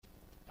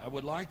I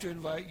would like to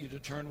invite you to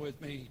turn with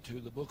me to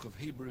the book of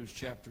Hebrews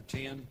chapter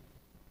 10.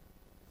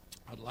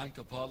 I'd like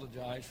to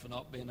apologize for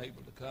not being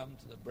able to come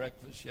to the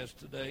breakfast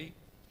yesterday.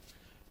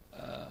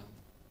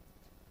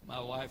 My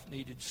wife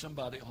needed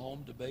somebody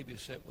home to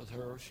babysit with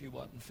her. She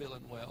wasn't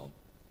feeling well,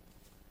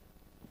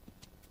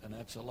 and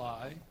that's a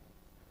lie.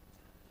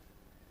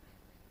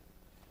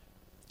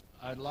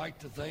 I'd like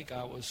to think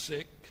I was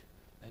sick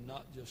and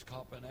not just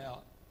copping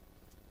out,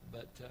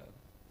 but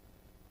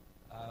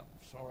I'm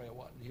sorry I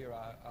wasn't here.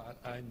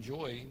 I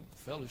enjoy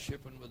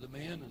fellowshipping with the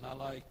men, and I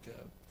like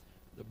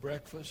the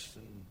breakfast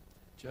and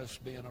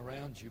just being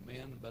around you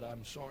men, but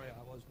I'm sorry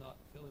I was not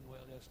feeling well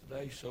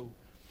yesterday, so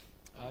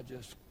I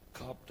just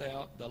copped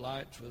out. The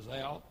lights was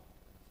out,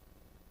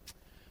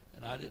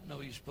 and I didn't know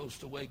you're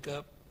supposed to wake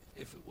up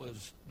if it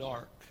was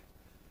dark,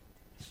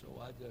 so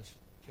I just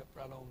kept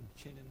right on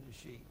chinning the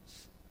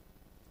sheets.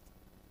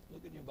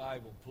 Look in your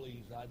Bible,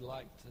 please. I'd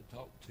like to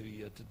talk to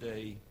you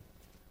today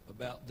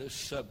about this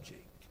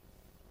subject.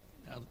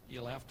 Now,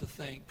 you'll have to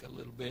think a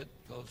little bit,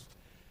 because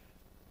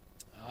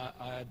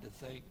I had to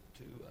think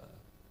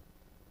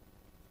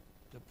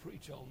to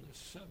preach on this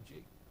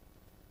subject.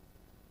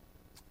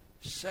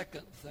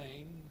 Second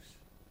things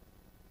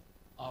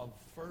of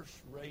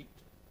first-rate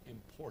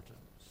importance.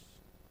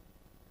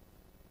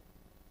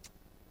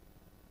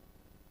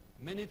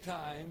 Many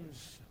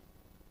times,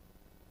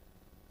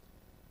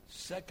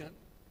 second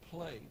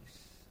place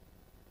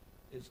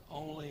is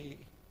only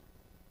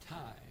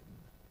time,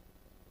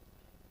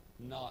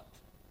 not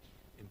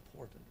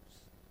importance.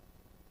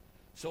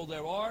 So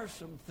there are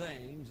some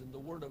things in the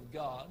Word of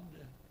God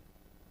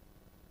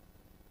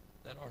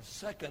that are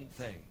second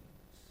things,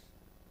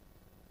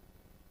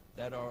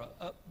 that are of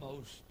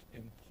utmost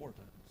importance.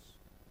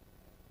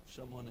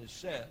 Someone has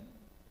said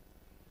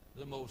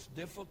the most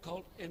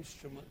difficult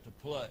instrument to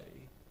play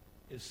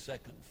is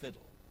second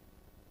fiddle.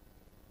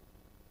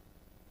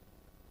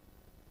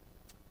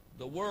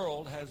 The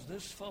world has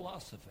this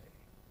philosophy: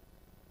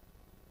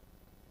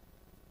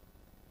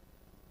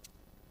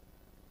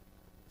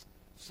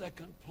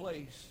 second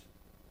place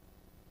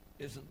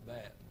isn't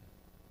bad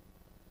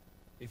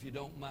if you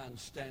don't mind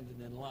standing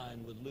in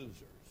line with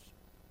losers.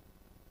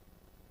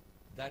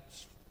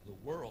 That's the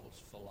world's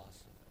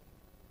philosophy.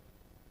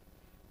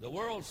 The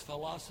world's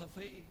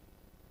philosophy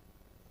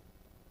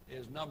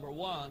is number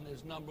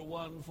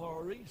one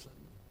for a reason.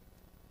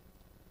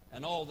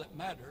 And all that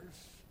matters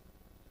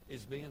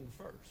is being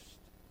first.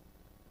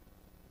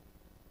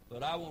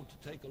 But I want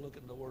to take a look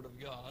at the Word of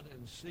God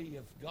and see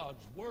if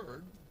God's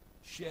Word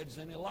sheds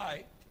any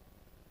light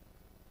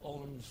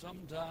on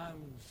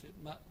sometimes it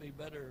might be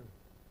better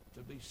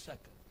to be second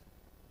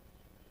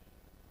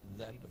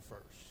than to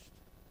first.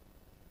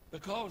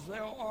 Because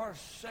there are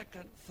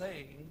second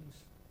things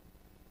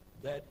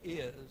that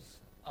is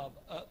of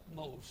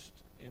utmost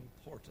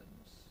importance.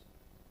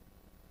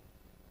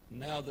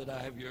 Now that I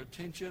have your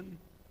attention,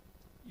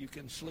 you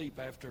can sleep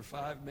after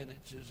 5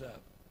 minutes is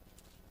up.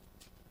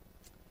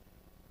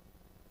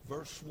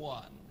 Verse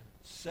 1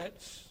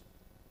 sets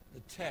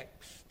the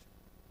text,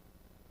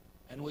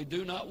 and we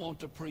do not want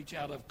to preach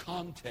out of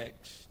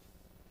context,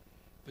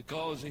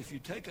 because if you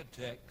take a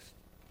text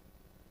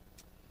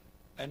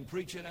and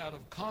preach it out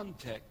of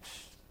context,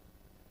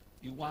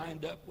 you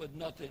wind up with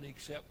nothing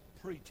except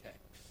pretext.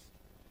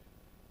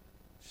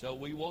 So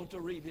we want to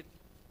read it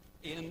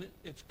in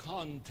its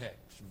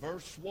context.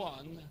 Verse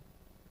 1,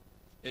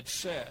 it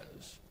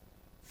says,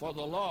 "For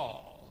the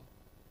law,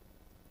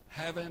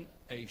 having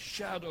a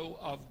shadow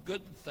of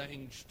good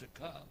things to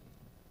come."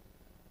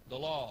 The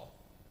law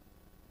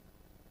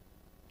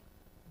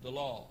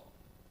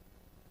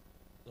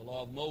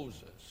of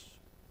Moses,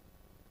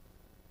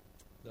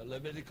 the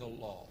Levitical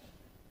law,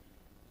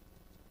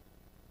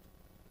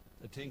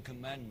 the Ten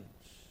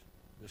Commandments,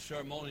 the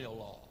ceremonial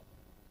law,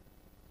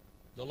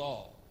 the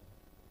law.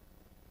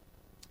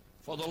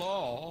 For the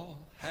law,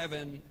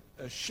 having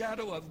a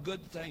shadow of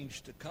good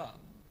things to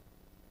come,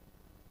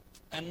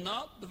 and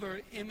not the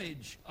very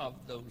image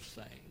of those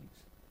things,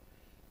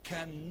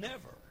 can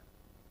never,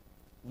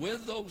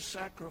 with those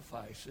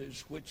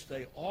sacrifices which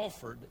they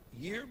offered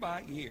year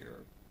by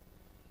year,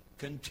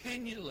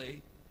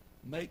 continually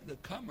make the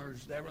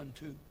comers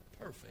thereunto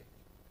perfect.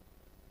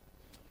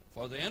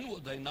 For then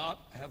would they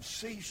not have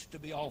ceased to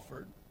be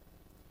offered,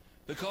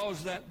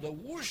 because that the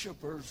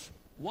worshipers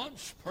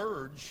once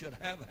purged should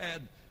have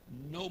had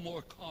no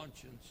more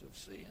conscience of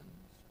sins.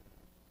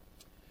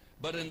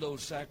 But in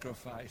those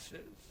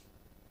sacrifices,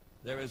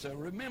 there is a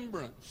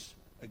remembrance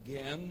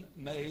again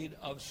made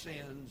of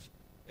sins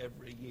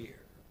every year.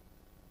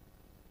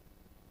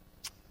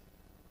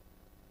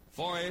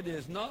 For it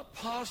is not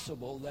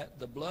possible that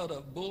the blood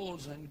of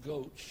bulls and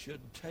goats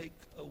should take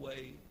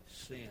away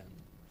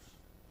sins.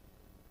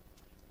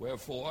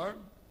 Wherefore,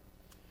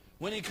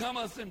 when he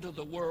cometh into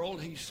the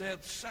world, he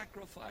saith,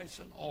 "Sacrifice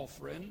and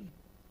offering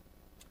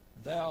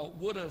thou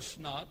wouldest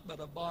not, but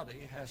a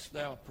body hast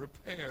thou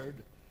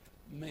prepared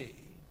me.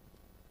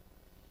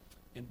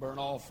 In burnt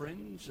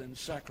offerings and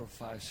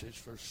sacrifices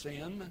for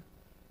sin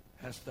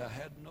hast thou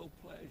had no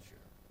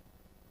pleasure.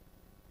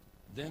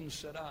 Then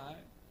said I,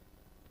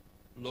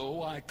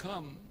 Lo, I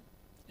come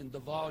in the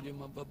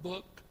volume of a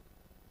book.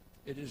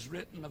 It is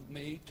written of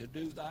me to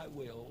do thy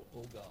will,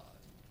 O God.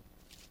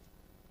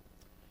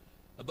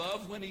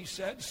 Above, when he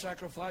said,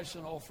 sacrifice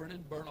and offering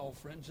and burnt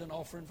offerings and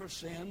offering for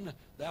sin,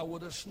 thou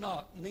wouldest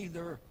not,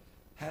 neither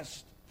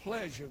hast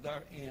pleasure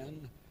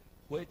therein,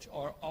 which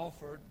are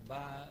offered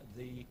by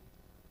the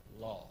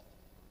law.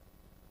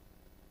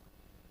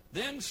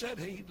 Then said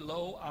he,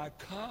 Lo, I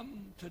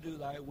come to do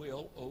thy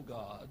will, O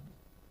God.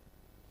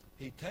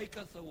 He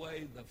taketh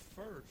away the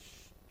first,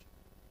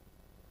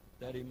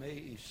 that he may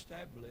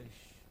establish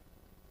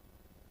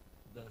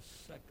the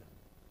second.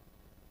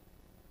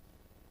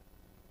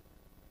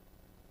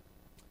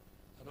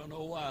 I don't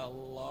know why a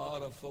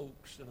lot of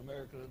folks in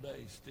America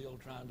today still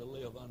trying to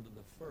live under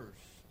the first,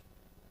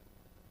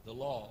 the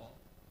law.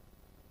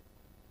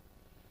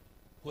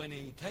 When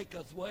he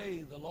taketh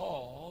away the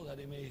law, that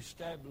he may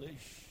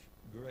establish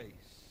grace.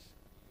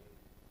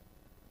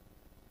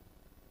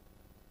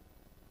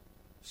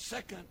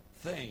 Second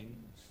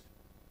things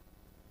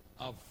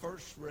of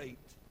first-rate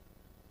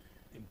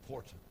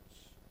importance.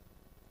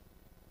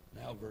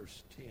 Now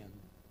verse 10.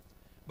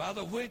 By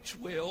the which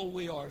will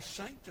we are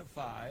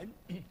sanctified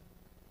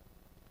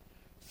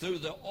through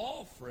the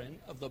offering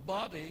of the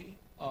body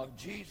of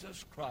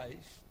Jesus Christ.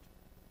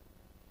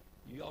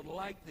 You ought to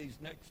like these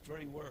next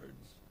three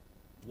words.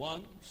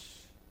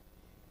 Once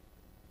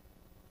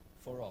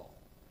for all.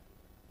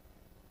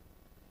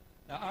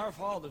 Now, our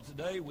Father,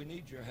 today we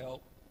need your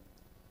help.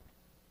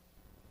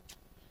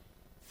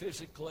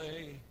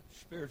 Physically,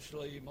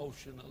 spiritually,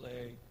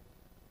 emotionally.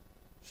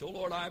 So,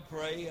 Lord, I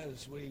pray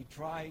as we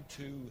try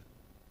to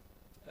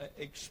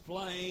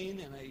explain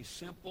in a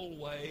simple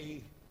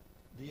way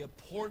the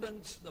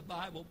importance the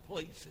Bible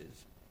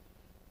places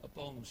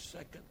upon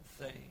second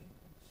things,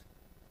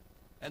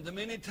 and the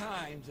many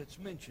times it's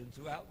mentioned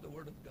throughout the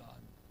Word of God.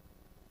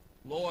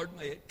 Lord,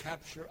 may it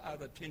capture our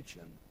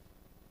attention.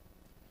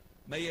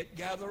 May it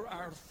gather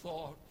our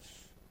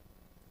thoughts.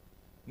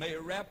 May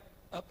it wrap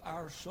up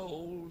our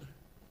soul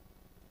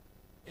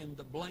in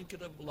the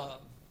blanket of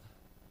love.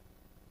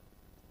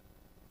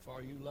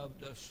 For you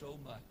loved us so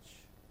much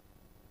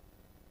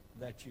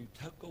that you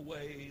took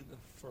away the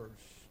first,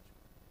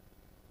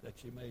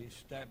 that you may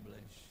establish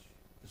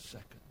the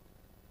second.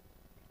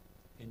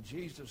 In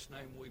Jesus'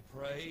 name we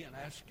pray and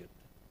ask it.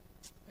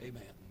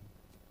 Amen.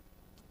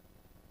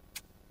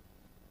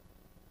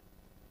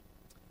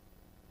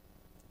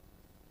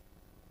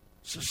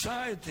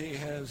 Society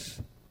has,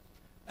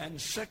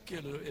 and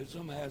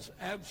secularism has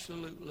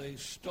absolutely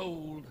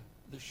stole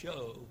the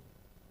show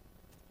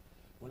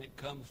when it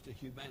comes to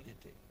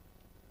humanity.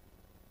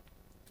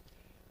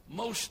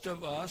 Most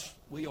of us,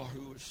 we are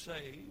who are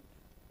saved,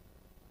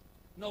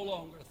 no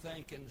longer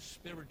think in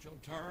spiritual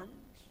terms,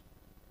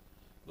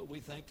 but we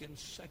think in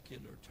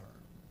secular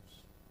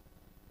terms.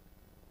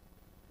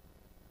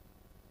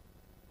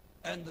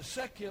 And the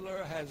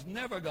secular has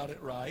never got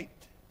it right.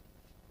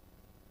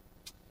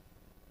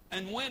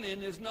 And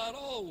winning is not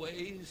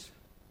always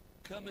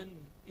coming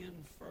in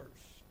first.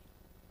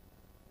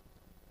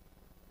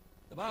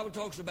 The Bible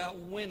talks about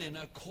winning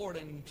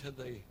according to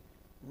the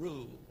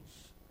rules.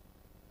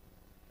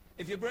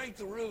 If you break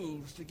the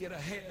rules to get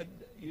ahead,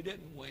 you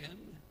didn't win.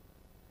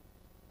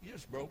 You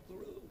just broke the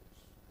rules.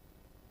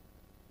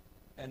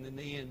 And in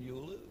the end,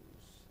 you'll lose.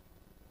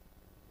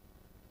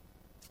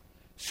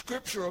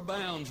 Scripture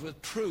abounds with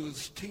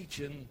truths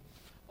teaching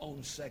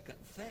on second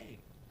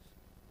things.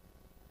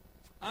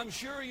 I'm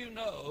sure you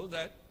know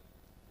that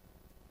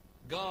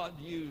God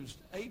used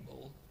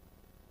Abel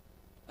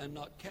and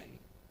not Cain.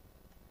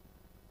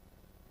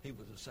 He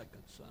was a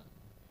second son.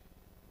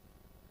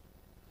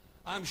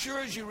 I'm sure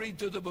as you read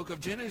through the book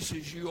of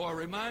Genesis, you are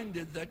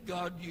reminded that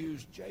God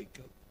used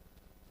Jacob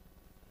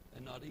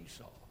and not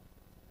Esau,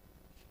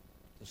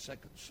 the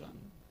second son.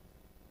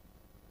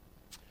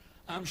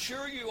 I'm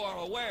sure you are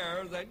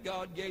aware that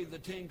God gave the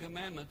Ten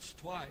Commandments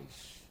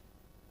twice.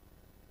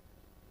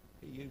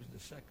 He used the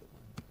second one.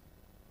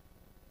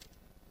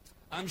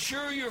 I'm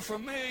sure you're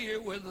familiar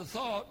with the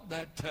thought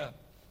that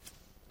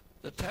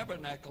the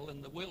tabernacle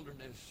in the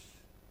wilderness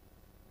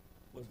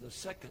was the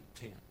second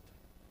tent,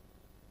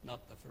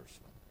 not the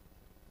first one.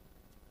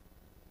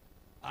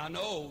 I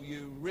know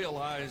you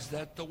realize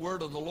that the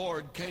word of the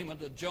Lord came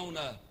unto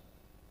Jonah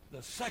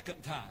the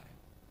second time.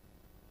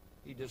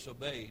 He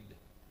disobeyed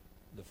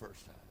the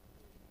first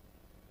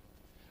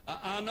time.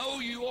 I know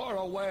you are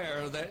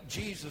aware that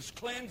Jesus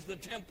cleansed the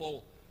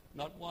temple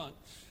not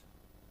once,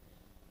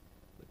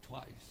 but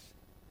twice.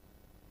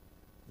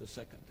 The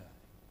second time.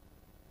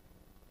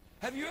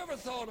 Have you ever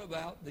thought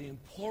about the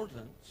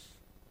importance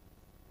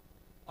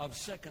of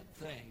second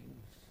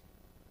things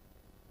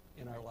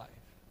in our life?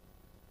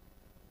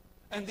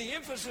 And the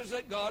emphasis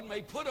that God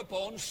may put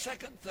upon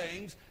second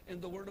things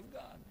in the Word of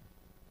God.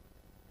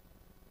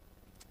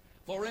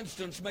 For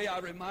instance, may I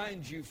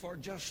remind you for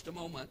just a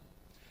moment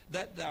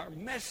that our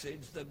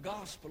message, the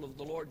gospel of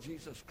the Lord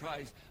Jesus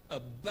Christ,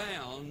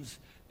 abounds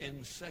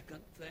in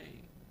second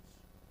things.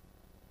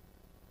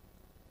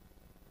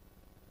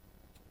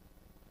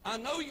 I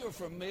know you're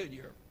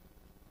familiar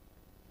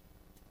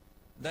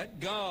that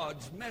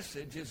God's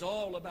message is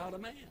all about a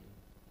man.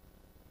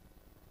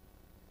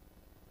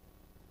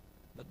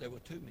 But there were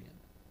two men.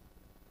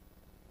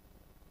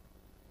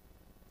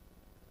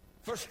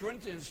 1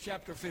 Corinthians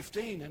chapter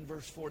 15 and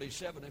verse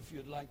 47, if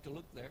you'd like to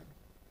look there.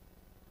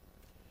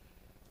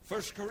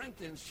 1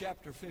 Corinthians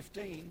chapter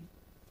 15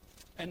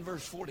 and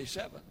verse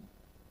 47.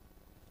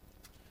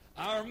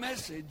 Our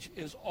message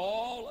is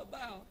all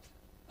about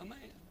a man.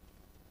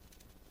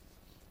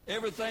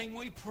 Everything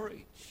we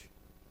preach,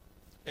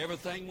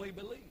 everything we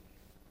believe,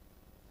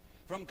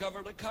 from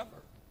cover to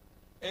cover,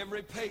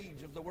 every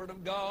page of the Word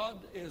of God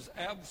is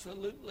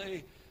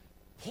absolutely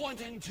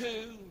pointing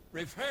to,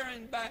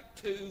 referring back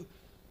to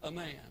a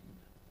man.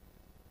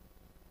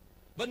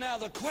 But now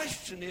the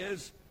question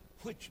is,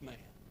 which man?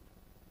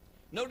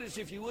 Notice,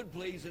 if you would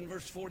please, in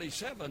verse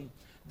 47,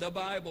 the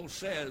Bible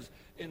says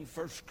in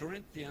 1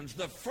 Corinthians,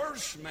 the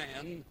first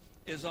man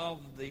is of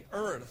the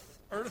earth,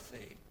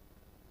 earthy.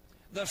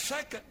 The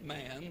second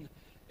man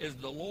is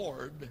the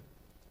Lord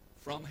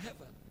from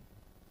heaven.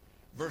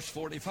 Verse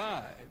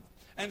 45,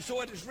 and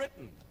so it is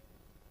written,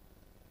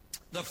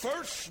 the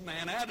first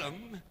man,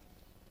 Adam,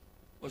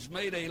 was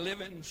made a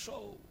living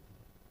soul.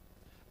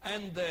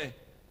 And the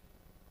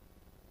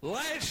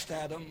last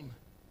Adam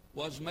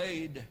was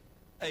made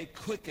a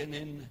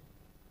quickening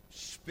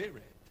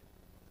spirit.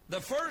 The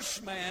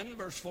first man,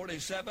 verse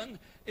 47,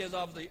 is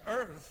of the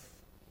earth,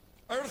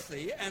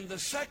 earthy, and the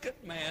second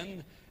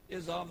man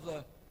is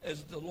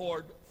the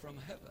Lord from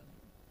heaven.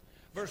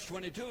 Verse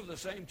 22 of the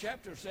same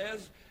chapter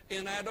says,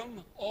 in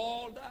Adam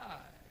all die.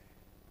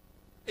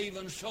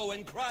 Even so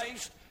in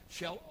Christ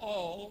shall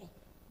all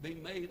be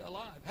made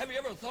alive. Have you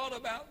ever thought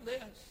about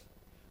this?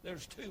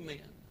 There's two men.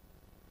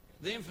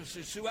 The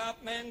emphasis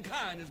throughout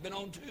mankind has been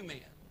on two men.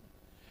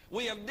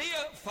 We have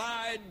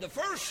deified the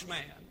first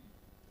man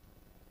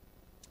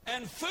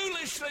and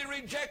foolishly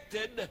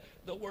rejected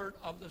the word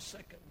of the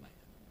second man.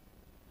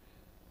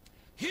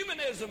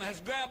 Humanism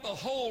has grabbed a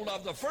hold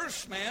of the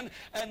first man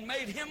and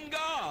made him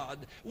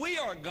God. We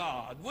are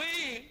God.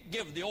 We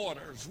give the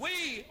orders.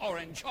 We are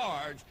in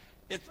charge.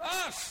 It's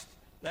us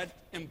that's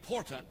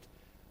important.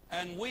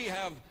 And we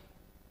have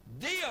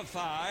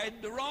deified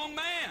the wrong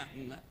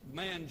man.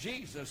 Man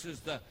Jesus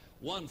is the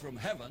one from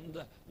heaven,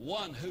 the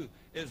one who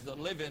is the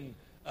living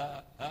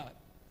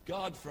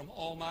God from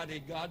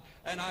Almighty God.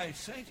 And I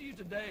say to you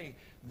today,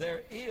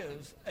 there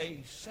is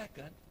a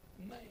second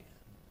man.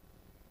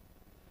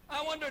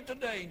 I wonder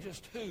today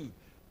just who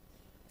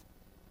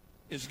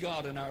is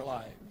God in our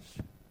lives.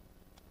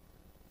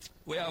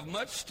 We have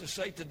much to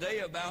say today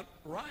about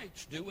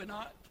rights, do we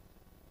not?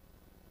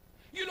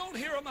 You don't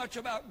hear much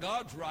about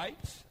God's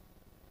rights,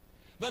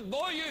 but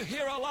boy, you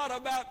hear a lot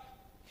about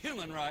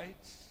human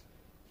rights.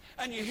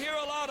 And you hear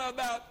a lot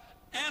about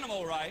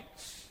animal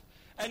rights,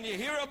 and you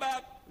hear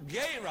about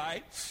gay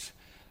rights,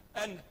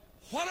 and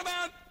what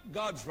about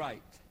God's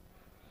right?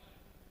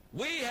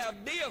 We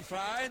have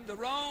deified the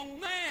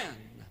wrong man.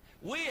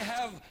 We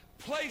have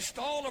placed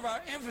all of our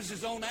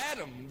emphasis on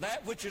Adam,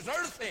 that which is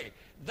earthy,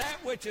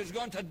 that which is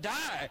going to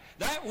die,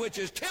 that which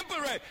is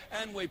temporary,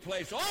 and we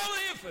place all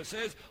the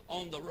emphasis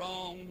on the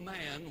wrong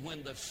man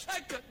when the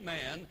second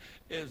man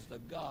is the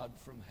God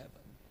from heaven.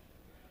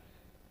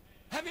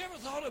 Have you ever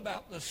thought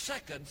about the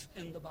seconds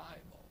in the Bible?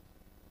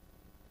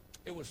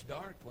 It was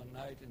dark one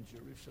night in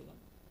Jerusalem.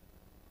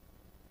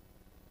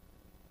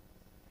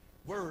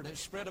 Word has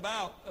spread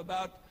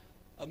about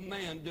a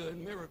man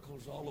doing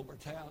miracles all over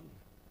town.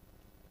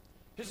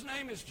 His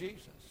name is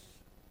Jesus.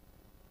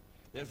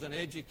 There's an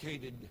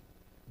educated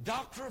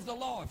doctor of the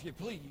law, if you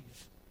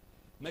please,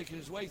 making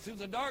his way through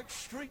the dark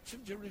streets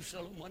of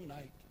Jerusalem one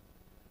night,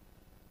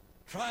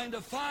 trying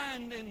to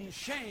find in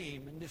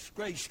shame and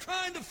disgrace,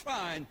 trying to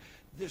find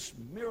this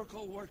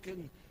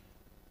miracle-working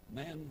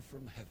man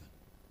from heaven.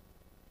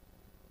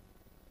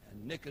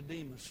 And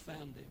Nicodemus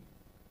found him.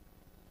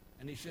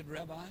 And he said,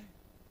 Rabbi,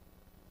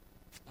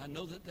 I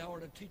know that thou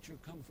art a teacher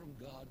come from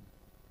God.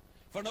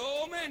 For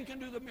no man can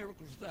do the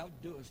miracles thou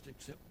doest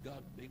except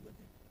God be with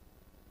him.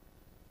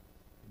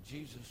 And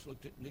Jesus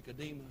looked at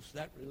Nicodemus,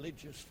 that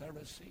religious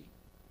Pharisee,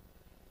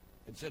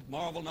 and said,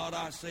 Marvel not,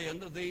 I say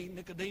unto thee,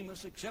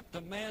 Nicodemus, except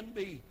a man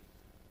be,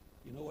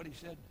 you know what he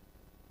said?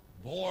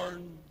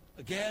 Born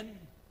again,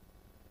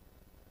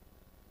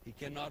 he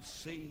cannot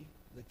see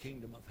the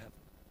kingdom of heaven.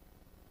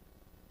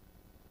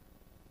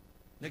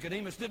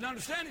 Nicodemus didn't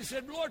understand. He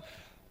said, Lord,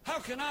 how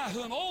can I,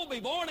 who am old, be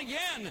born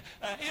again,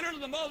 enter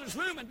the mother's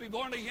womb and be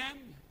born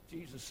again?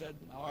 Jesus said,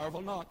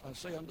 Marvel not, I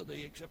say unto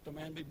thee, except a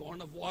man be born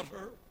of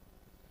water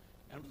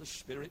and of the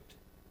Spirit,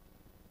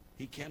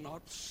 he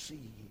cannot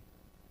see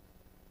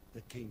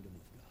the kingdom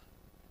of God.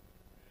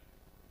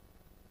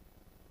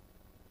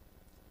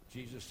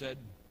 Jesus said,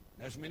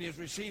 as many as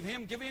receive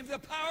him, give him the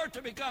power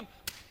to become,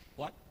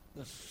 what?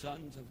 The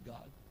sons of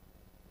God.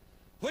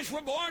 Which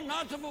were born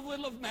not of the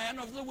will of man,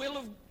 of the will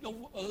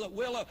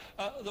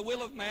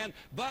of man,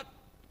 but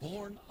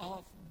born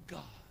of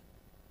God.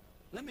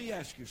 Let me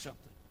ask you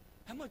something.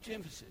 How much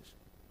emphasis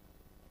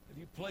have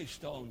you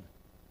placed on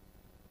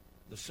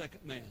the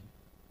second man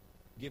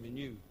giving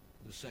you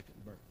the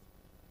second birth?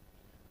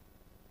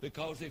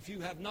 Because if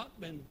you have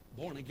not been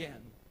born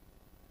again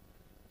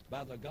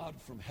by the God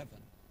from heaven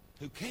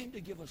who came to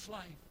give us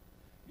life,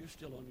 you're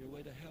still on your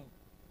way to hell.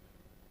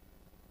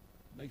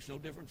 Makes no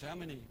difference how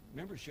many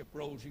membership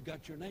rolls you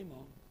got your name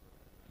on.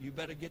 You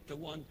better get to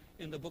one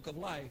in the book of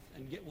life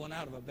and get one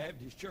out of a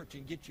Baptist church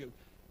and get your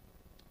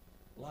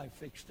life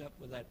fixed up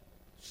with that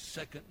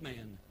second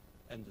man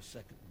and the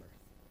second birth.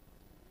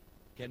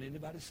 Can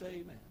anybody say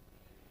amen?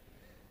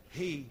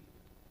 He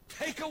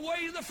take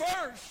away the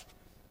first.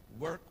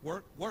 Work,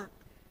 work, work.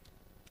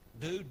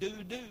 Do,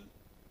 do, do.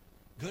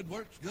 Good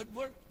works, good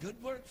works,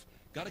 good works.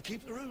 Got to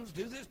keep the rules.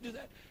 Do this, do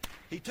that.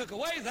 He took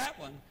away that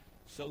one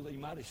so that he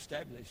might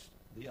establish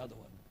the other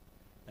one.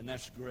 And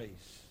that's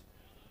grace.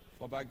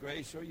 For by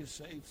grace are you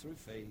saved through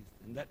faith,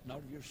 and that not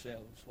of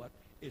yourselves. What?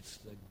 It's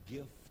the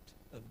gift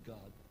of God.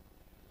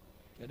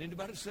 Can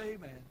anybody say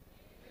amen?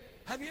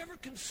 Have you ever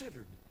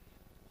considered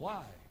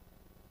why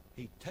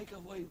he take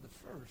away the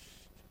first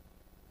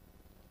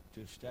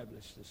to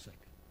establish the second?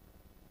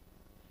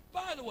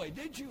 By the way,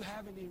 did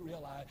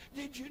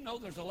you know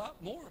there's a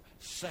lot more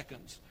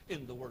seconds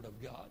in the Word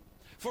of God?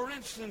 For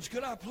instance,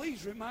 could I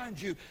please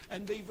remind you,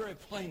 and be very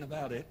plain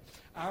about it,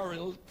 our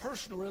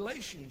personal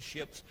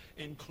relationships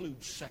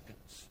include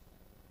seconds.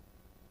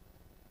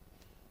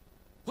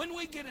 When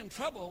we get in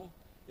trouble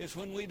is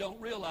when we don't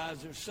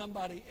realize there's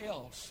somebody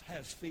else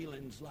has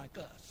feelings like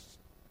us.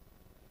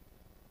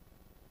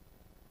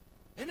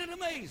 Isn't it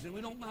amazing?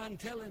 We don't mind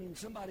telling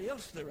somebody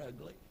else they're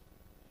ugly.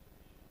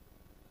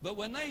 But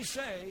when they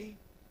say,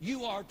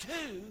 you are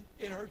too,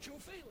 it hurts your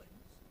feelings.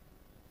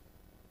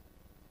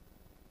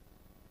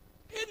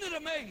 Isn't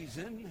it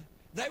amazing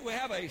that we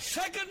have a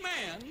second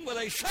man with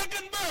a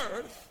second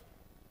birth,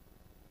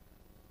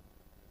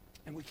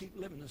 and we keep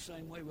living the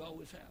same way we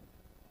always have?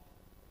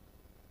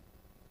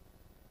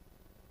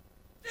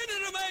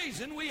 Isn't it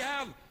amazing we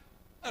have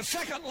a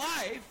second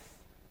life,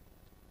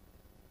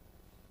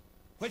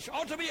 which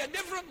ought to be a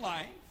different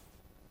life,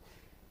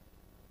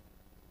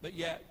 but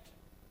yet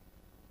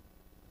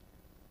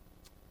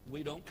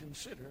we don't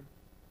consider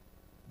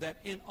that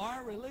in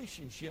our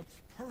relationships,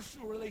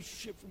 personal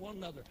relationships with one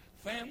another,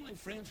 family,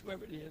 friends,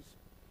 whoever it is,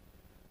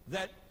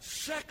 that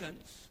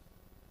seconds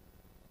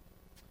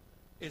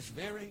is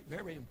very,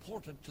 very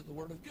important to the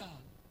Word of God.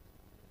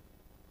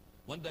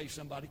 One day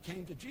somebody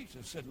came to Jesus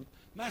and said,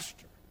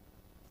 Master,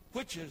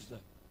 which is the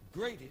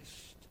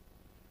greatest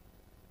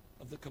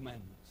of the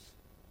commandments?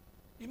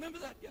 You remember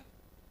that? Yeah.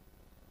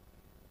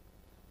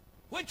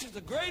 Which is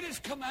the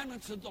greatest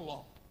commandments of the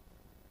law?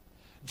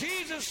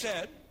 Jesus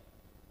said,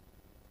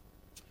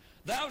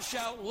 Thou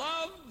shalt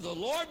love the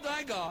Lord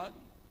thy God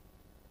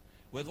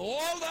with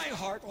all thy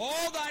heart,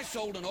 all thy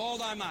soul, and all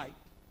thy might.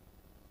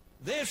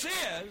 This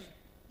is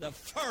the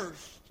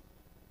first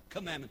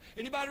commandment.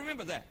 Anybody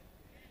remember that?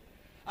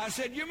 I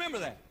said, you remember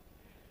that?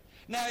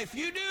 Now, if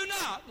you do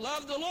not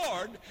love the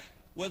Lord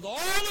with all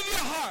of your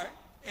heart,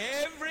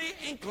 every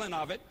inkling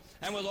of it,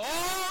 and with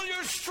all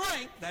your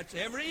strength, that's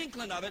every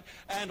inkling of it,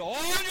 and all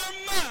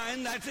your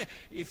mind, that's it.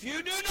 If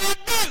you do not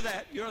do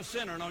that, you're a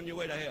sinner and on your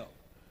way to hell.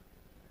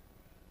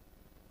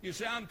 You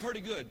say, I'm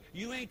pretty good.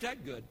 You ain't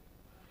that good.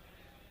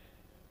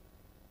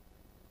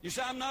 You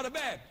say, I'm not a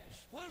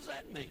Baptist. What does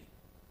that mean?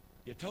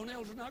 Your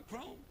toenails are not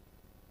chrome?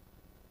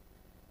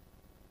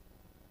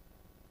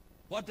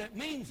 What that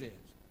means is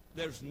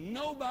there's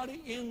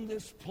nobody in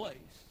this place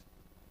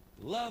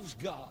loves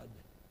God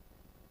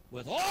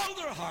with all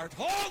their heart,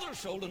 all their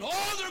soul, and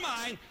all their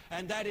mind,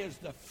 and that is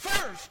the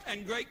first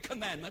and great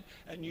commandment,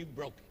 and you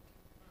broke it.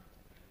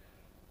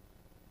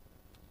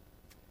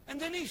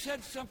 And then he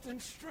said something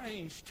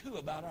strange, too,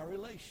 about our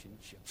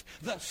relationships.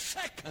 The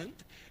second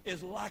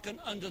is likened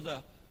unto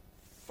the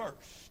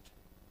first.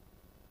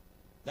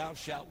 Thou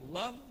shalt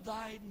love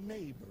thy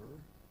neighbor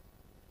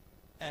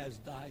as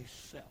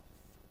thyself.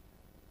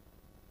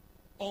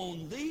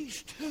 On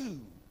these two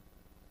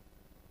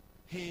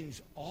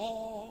hinge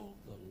all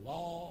the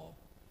law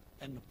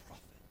and the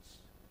prophets.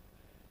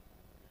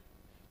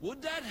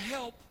 Would that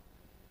help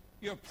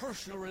your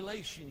personal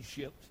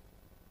relationships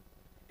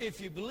if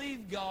you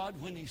believe God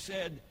when he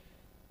said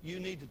you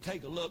need to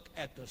take a look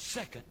at the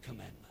second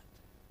commandment?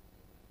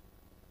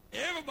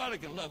 Everybody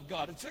can love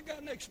God. It's the guy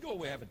next door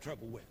we're having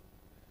trouble with.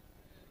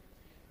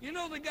 You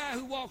know the guy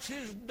who walks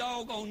his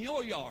dog on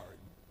your yard?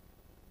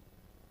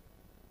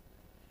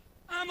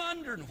 I'm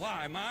wondering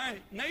why my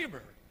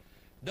neighbor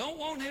don't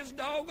want his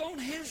dog on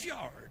his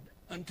yard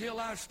until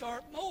I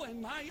start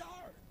mowing my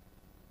yard.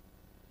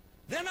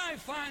 Then I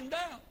find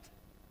out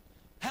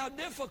how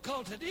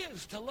difficult it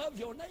is to love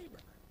your neighbor.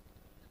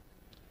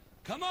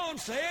 Come on,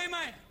 say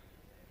amen.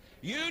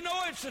 You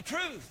know it's the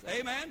truth,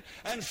 amen?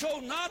 And so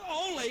not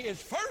only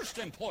is first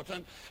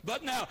important,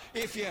 but now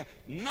if you're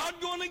not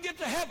going to get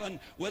to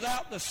heaven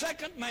without the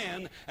second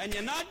man, and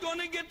you're not going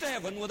to get to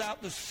heaven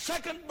without the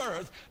second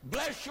birth,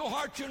 bless your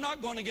heart, you're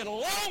not going to get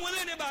along with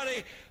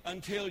anybody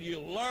until you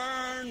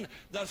learn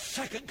the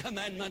second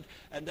commandment,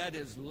 and that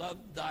is love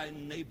thy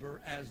neighbor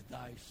as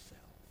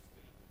thyself.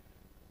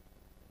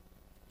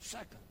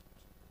 Second.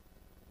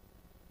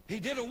 He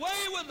did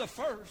away with the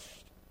first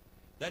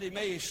that he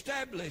may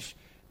establish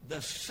the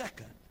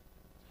second.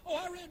 Oh,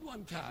 I read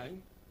one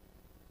time,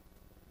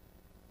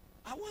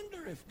 I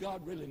wonder if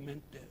God really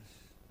meant this.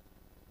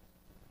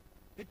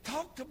 It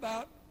talked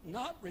about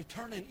not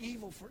returning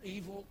evil for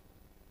evil.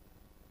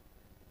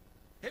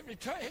 It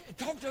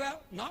talked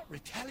about not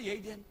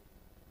retaliating.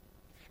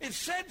 It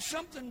said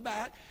something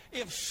about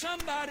if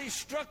somebody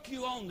struck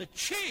you on the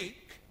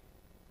cheek,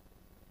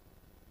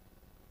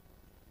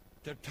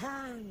 to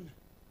turn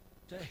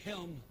to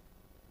him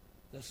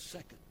the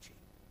second cheek.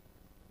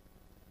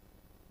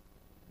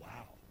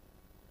 Wow.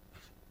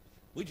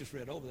 We just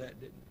read over that,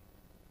 didn't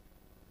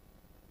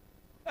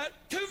we?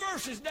 2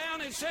 verses down,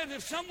 it says,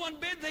 if someone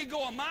bid thee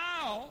go a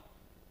mile,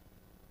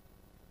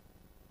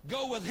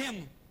 go with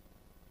him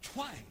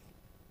twain.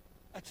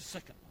 That's the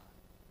second line.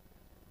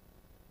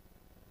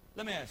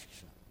 Let me ask you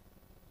something.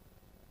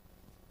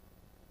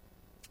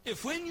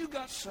 If when you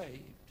got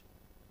saved,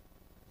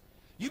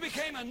 you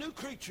became a new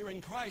creature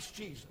in Christ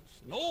Jesus,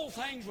 and old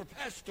things were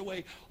passed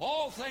away,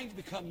 all things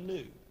become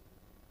new,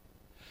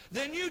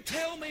 then you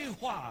tell me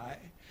why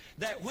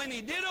that when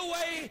he did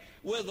away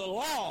with the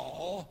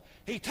law,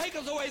 he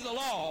taketh away the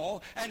law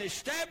and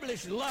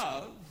established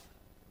love,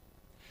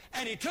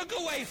 and he took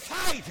away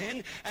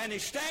fighting and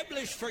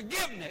established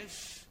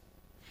forgiveness,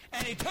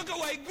 and he took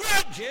away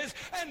grudges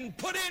and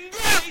put in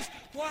grace,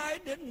 why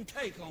it didn't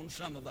take on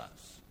some of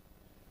us?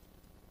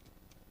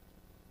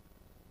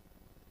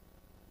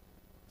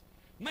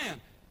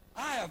 Man,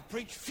 I have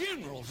preached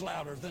funerals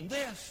louder than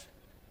this.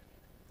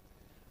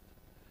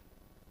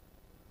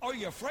 Are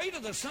you afraid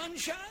of the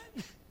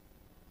sunshine?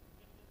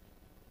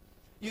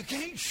 You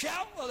can't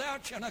shout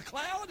without you in a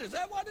cloud? Is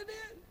that what it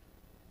is?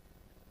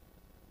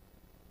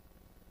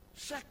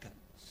 Seconds.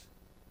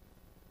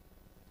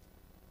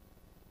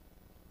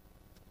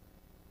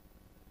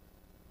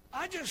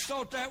 I just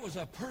thought that was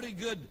a pretty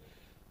good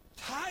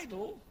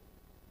title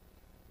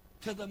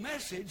to the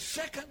message,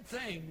 Second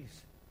Things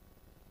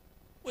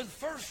with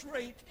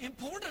First-Rate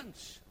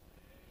Importance.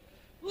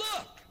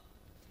 Look,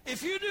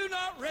 if you do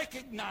not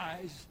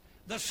recognize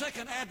the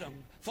second Adam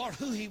for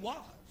who he was,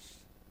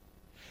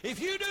 if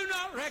you do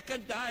not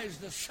recognize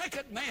the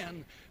second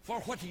man for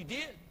what he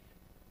did,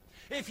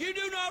 if you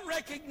do not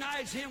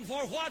recognize him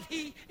for what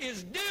he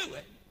is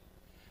doing,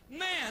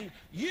 man,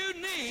 you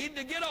need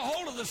to get a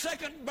hold of the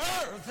second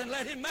birth and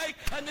let him make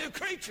a new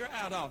creature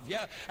out of you.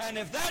 And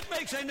if that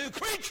makes a new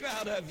creature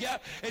out of you,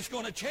 it's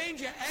going to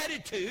change your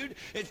attitude,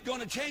 it's going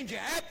to change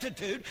your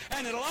aptitude,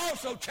 and it'll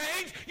also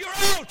change your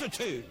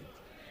altitude.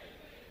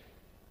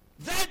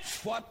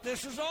 That's what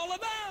this is all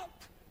about.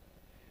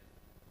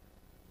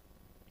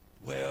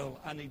 Well,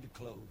 I need to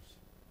close.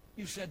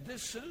 You said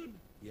this soon?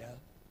 Yeah.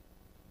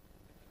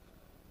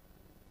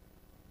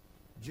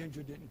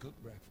 Ginger didn't cook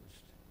breakfast.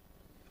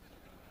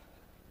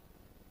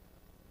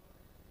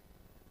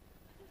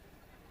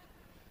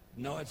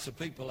 No, it's the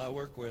people I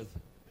work with.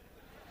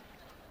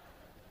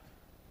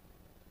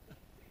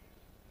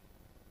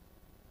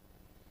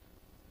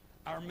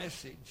 Our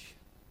message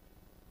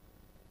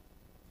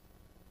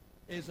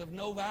is of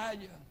no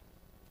value.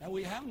 And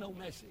we have no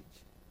message.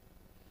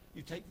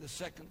 You take the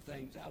second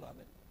things out of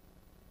it.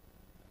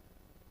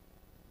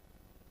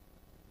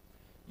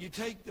 You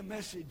take the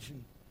message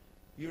and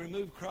you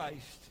remove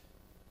Christ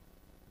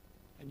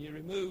and you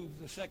remove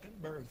the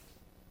second birth.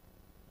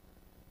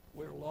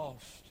 We're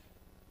lost.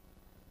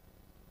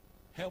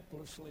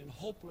 Helplessly and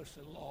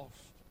hopelessly lost.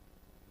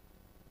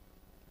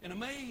 In a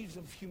maze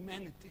of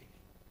humanity.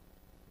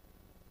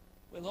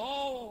 With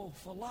all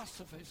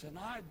philosophies and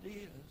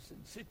ideas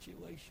and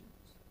situations.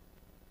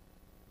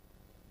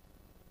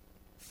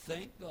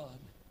 Thank God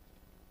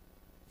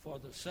for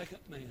the second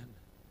man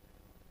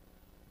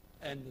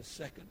and the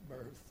second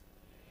birth.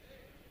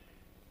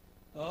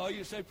 Oh,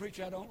 you say,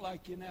 preacher, I don't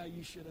like you now.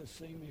 You should have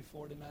seen me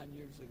 49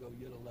 years ago.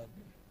 You'd have loved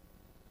me.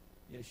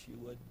 Yes, you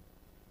would.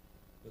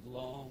 With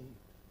long,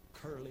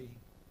 curly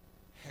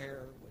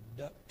hair with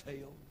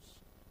ducktails.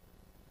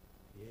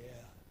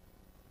 Yeah.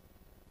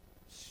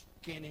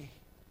 Skinny,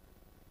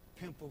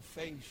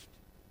 pimple-faced.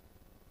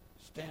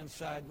 Stand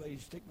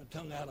sideways, stick my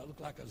tongue out. I look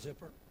like a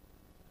zipper.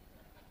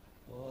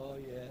 Oh,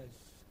 yes.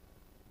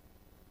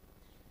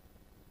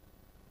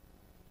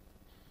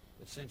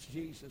 But since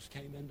Jesus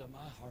came into my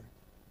heart,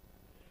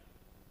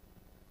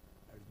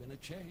 there's been a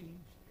change.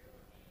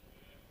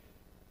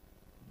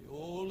 The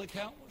old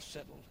account was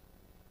settled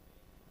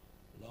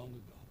long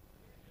ago.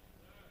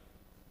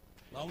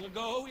 Long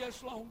ago,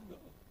 yes, long ago.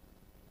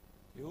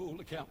 The old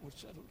account was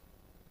settled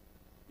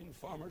in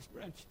Farmers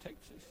Branch,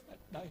 Texas that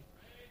night.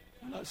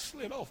 And I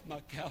slid off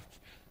my couch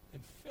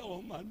and fell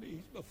on my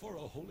knees before a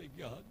holy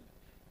God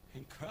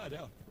and cried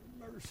out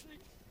for mercy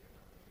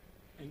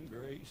and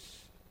grace.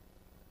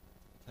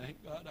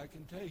 Thank God I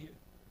can tell you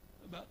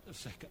about the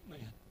second man.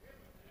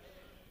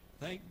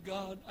 Thank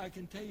God I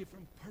can tell you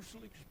from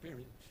personal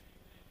experience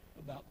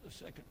about the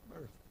second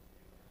birth.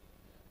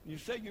 You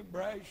say you're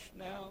brash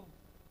now,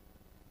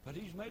 but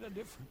he's made a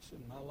difference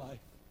in my life.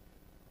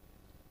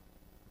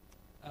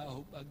 I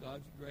hope by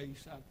God's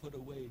grace I put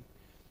away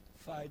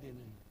fighting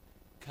and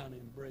kind of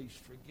embrace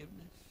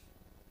forgiveness.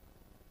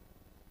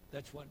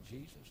 That's what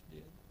Jesus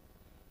did.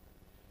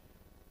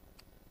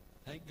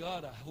 Thank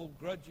God I hold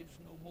grudges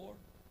no more.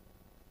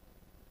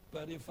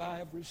 But if I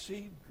have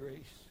received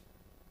grace,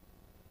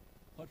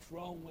 what's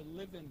wrong with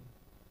living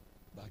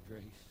by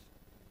grace?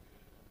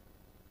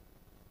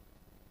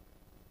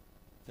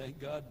 Thank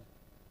God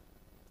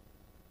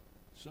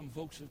some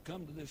folks have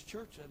come to this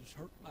church that has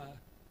hurt my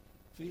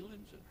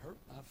feelings and hurt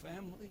my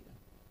family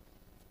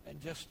and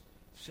just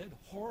said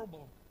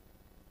horrible,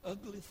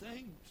 ugly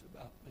things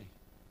about me.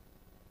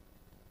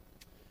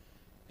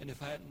 And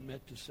if I hadn't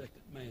met the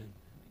second man and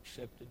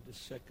accepted the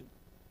second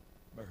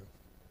birth,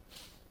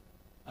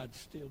 I'd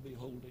still be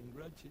holding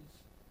grudges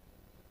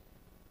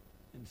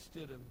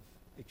instead of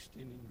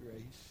extending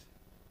grace.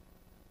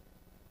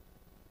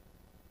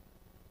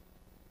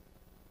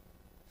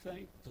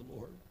 Thank the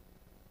Lord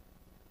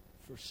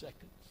for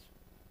seconds.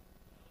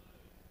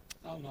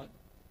 I'll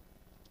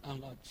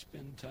not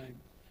spend time,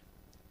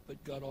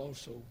 but God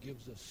also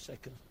gives us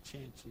second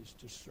chances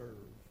to serve.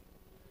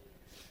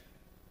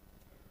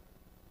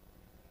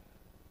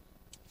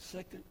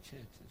 Second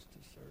chances to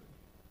serve.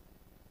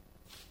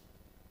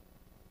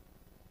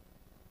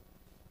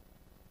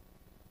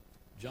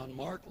 John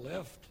Mark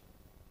left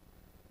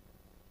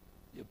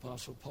the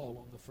Apostle Paul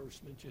on the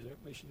first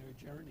missionary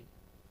journey.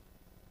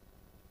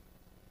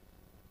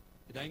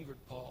 It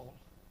angered Paul.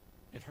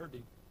 It hurt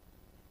him.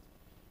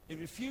 He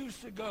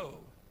refused to go,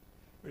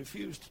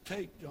 refused to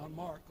take John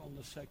Mark on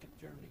the second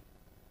journey.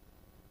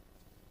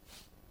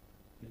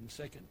 In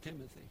 2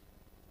 Timothy,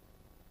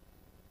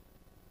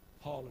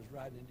 Paul is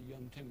writing to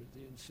young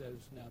Timothy and says,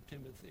 now,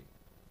 Timothy,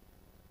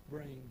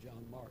 bring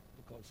John Mark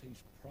because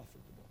he's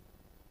profitable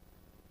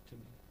to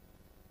me.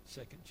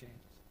 Second chance.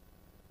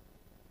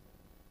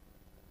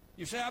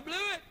 You say, I blew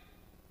it.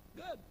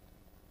 Good.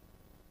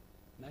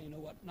 Now you know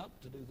what not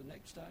to do the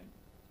next time.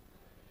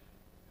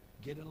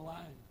 Get in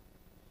line.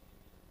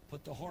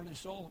 Put the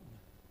harness on.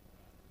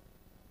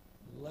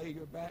 Lay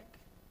your back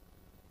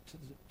to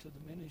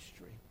the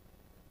ministry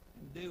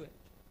and do it.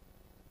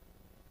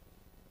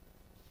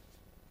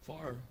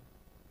 For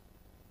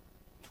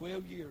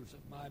 12 years of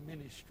my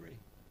ministry,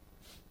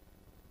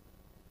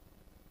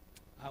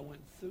 I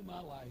went through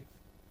my life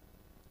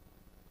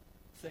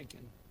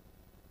thinking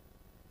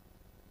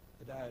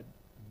that I had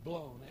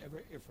blown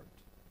every effort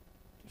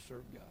to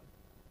serve God.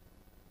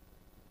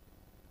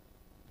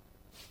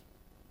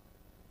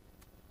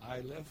 I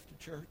left the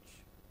church,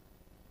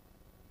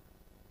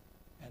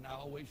 and I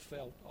always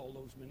felt all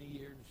those many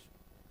years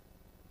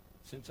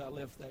since I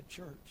left that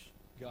church,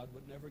 God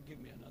would never give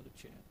me another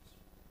chance.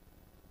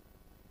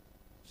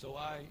 So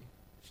I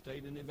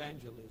stayed in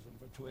evangelism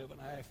for 12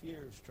 and a half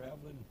years,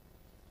 traveling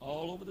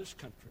all over this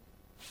country,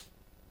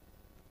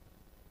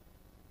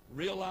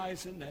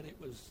 realizing that it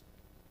was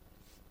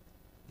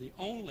the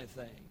only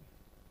thing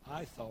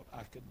I thought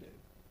I could do.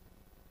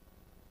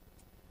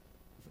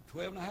 For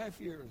 12 and a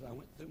half years, I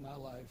went through my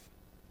life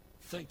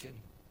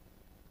thinking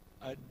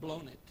I'd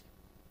blown it.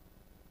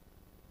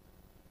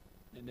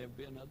 There'd never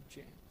be another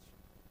chance.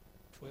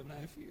 12 and a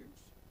half years.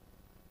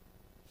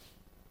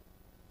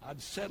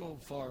 I'd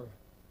settled for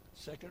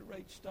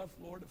second-rate stuff,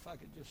 Lord, if I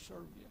could just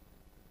serve you.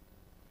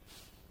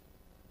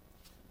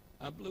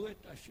 I blew it.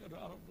 I should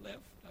not have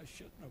left. I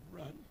shouldn't have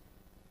run.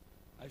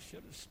 I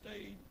should have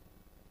stayed.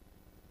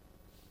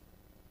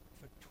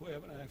 For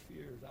 12 and a half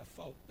years, I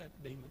fought that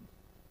demon.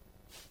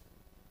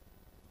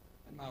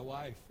 And my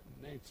wife,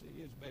 Nancy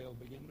Isbell,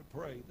 began to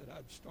pray that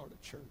I'd start a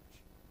church.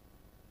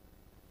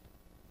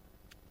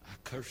 I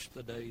cursed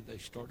the day they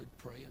started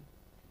praying.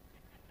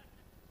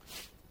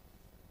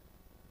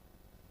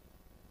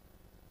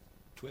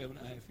 12 and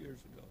a half years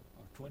ago,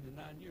 or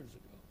 29 years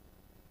ago,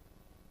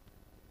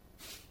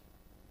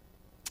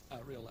 I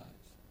realized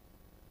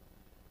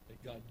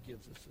that God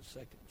gives us a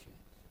second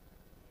chance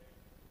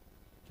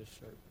to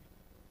serve Him.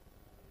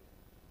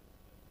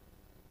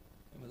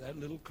 And with that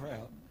little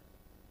crowd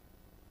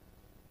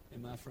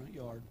in my front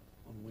yard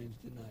on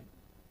Wednesday night,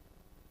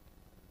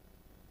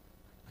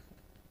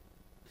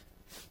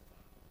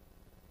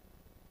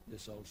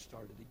 this all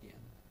started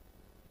again.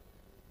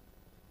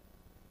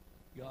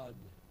 God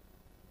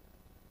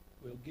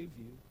will give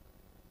you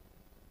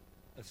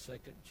a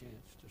second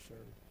chance to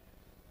serve.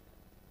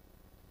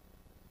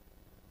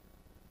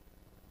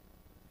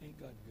 Ain't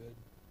God good?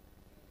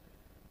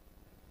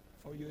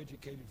 For you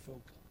educated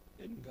folk,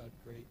 isn't God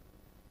great?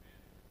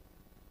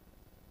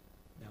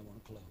 Now I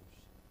want to close.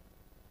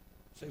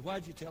 Say,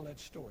 why'd you tell that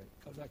story?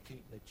 Because I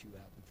can't let you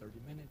out in 30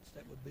 minutes.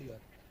 That would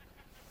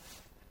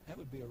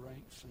be a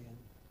rank sin.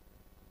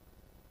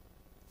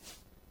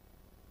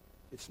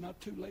 It's not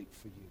too late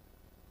for you.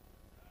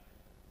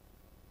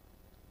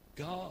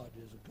 God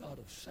is a God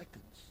of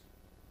seconds.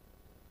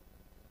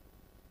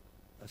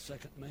 A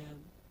second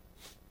man,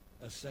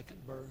 a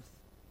second birth,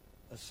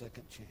 a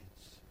second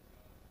chance.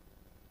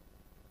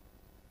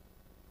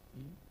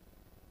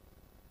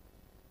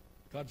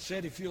 God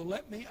said, if you'll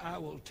let me, I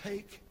will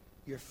take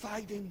your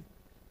fighting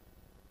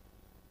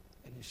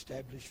and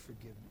establish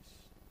forgiveness.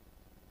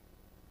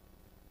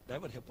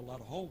 That would help a lot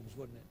of homes,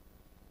 wouldn't it?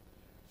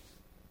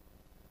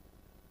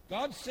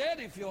 God said,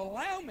 if you'll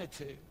allow me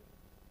to.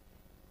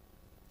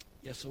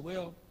 Yes, I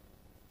will.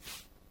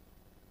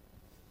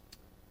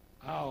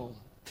 I'll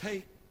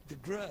take the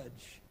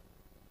grudge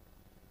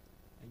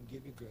and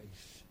give you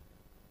grace.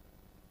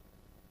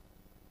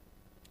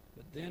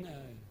 But then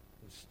I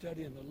was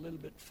studying a little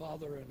bit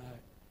farther, and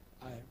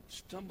I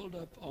stumbled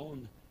up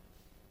on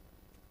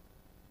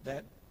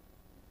that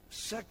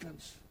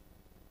seconds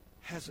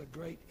has a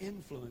great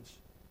influence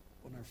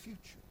on our future.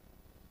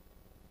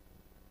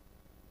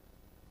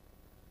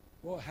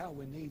 Boy, how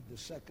we need the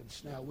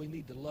seconds now. We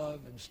need to love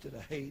instead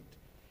of hate.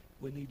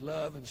 We need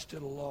love instead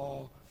of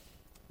law.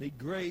 Need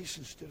grace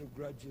instead of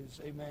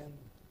grudges. Amen.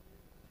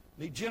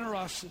 Need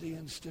generosity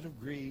instead of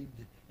greed.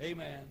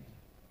 Amen.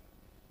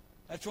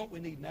 That's what we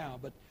need now.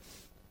 But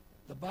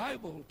the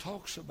Bible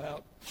talks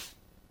about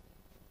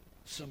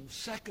some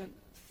second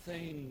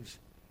things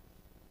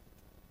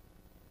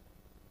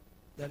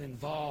that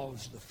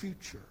involves the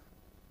future.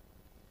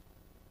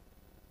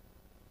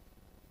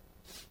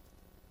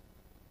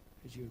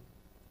 As you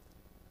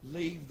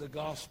leave the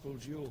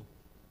Gospels, you'll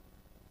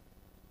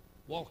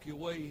walk your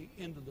way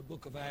into the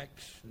book of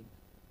Acts. And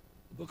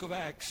the book of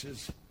Acts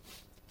is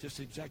just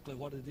exactly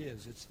what it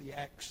is. It's the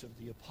Acts of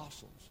the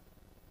Apostles.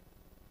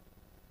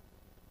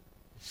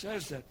 It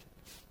says that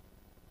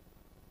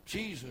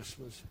Jesus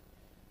was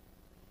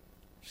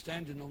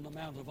standing on the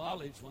Mount of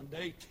Olives one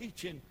day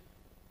teaching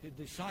his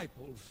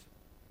disciples.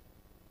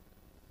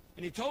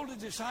 And he told his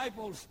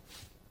disciples,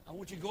 I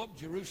want you to go up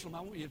to Jerusalem.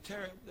 I want you to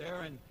tarry up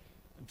there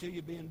until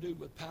you're being endued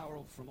with power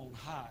from on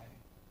high.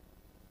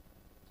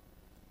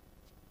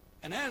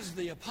 And as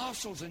the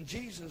apostles and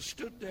Jesus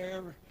stood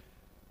there,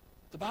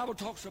 the Bible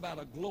talks about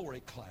a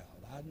glory cloud.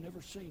 I'd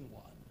never seen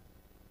one.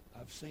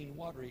 I've seen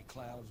watery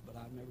clouds, but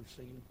I've never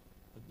seen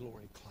a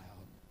glory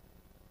cloud.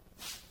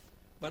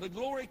 But a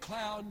glory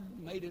cloud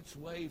made its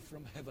way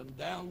from heaven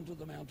down to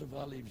the Mount of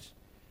Olives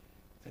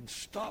and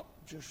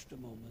stopped just a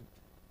moment.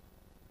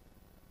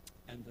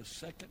 And the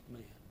second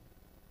man,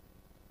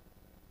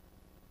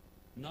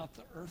 not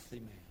the earthly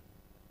man,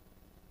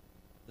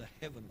 the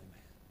heavenly man,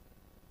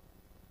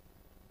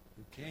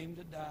 who came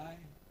to die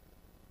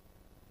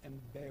and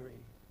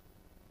bury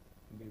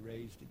and be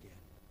raised again,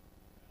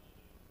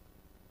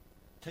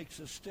 takes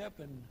a step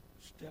and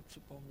steps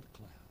upon the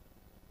cloud.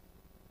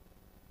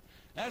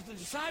 As the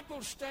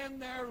disciples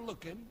stand there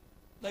looking,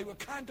 they were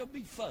kind of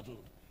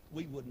befuddled.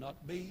 We would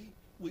not be.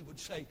 We would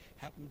say,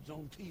 happens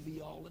on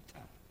TV all the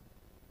time.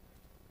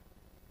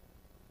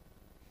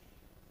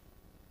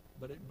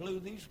 But it blew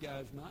these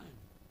guys' mind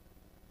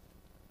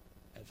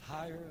as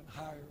higher and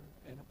higher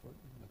and upward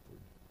and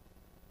upward.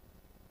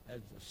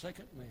 As the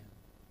second man,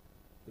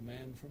 the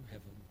man from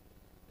heaven,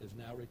 is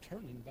now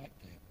returning back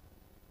to heaven.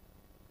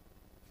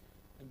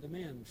 And the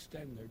men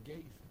stand there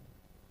gazing.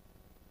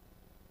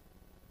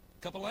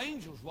 A couple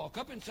angels walk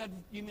up and said,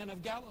 "Ye men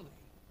of Galilee,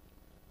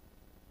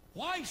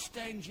 why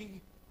stand ye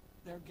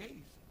there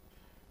gazing?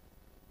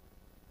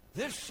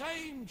 This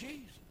same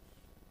Jesus,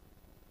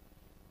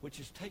 which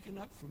is taken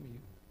up from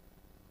you,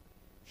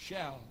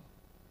 shall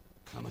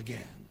come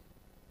again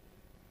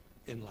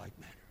in like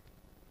manner."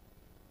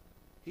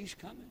 He's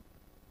coming.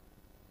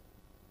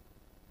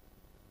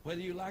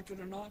 Whether you like it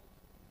or not,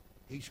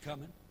 he's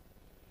coming.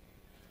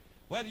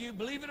 Whether you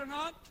believe it or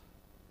not,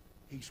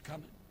 he's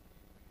coming.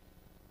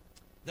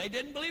 They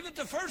didn't believe it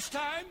the first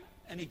time,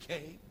 and he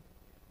came.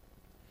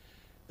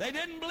 They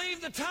didn't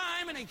believe the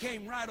time, and he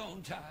came right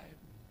on time.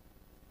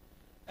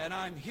 And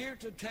I'm here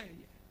to tell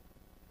you,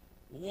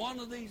 one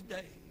of these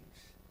days,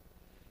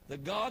 the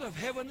God of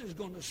heaven is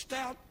going to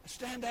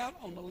stand out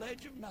on the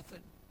ledge of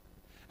nothing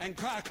and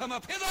cry, "Come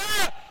up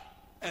hither!"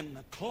 And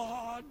the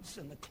clods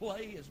and the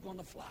clay is going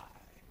to fly.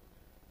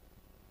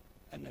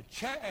 And the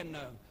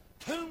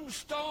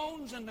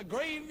tombstones and the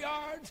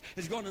graveyards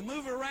is going to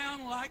move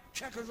around like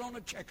checkers on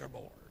a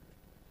checkerboard.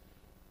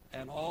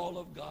 And all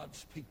of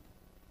God's people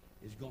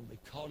is going to be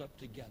caught up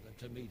together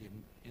to meet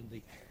him in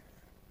the air.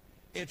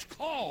 It's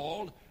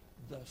called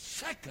the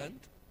second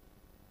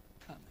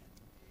coming.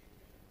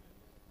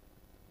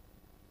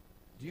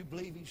 Do you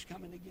believe he's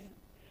coming again?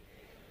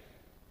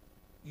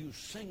 You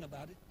sing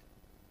about it.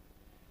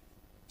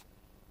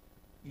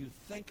 You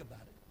think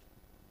about it.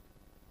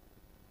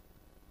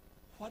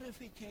 What if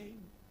he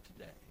came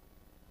today?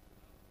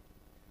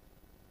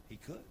 He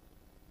could.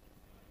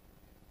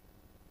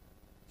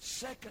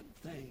 Second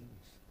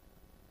things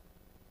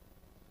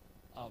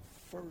of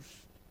first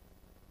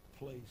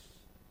place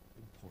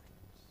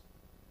importance.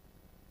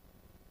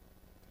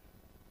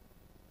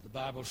 The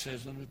Bible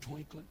says in a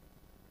twinkling,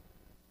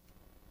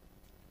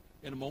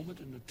 in a moment,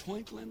 in the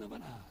twinkling of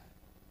an eye.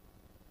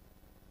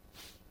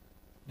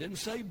 Didn't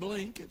say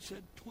blink, it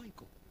said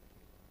twinkle.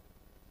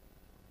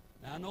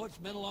 Now, I know it's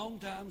been a long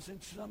time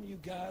since some of you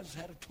guys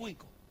had a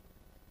twinkle.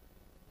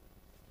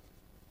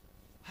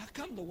 How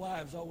come the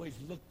wives always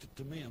looked at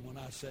the men when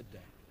I said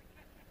that?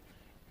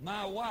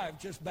 My wife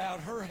just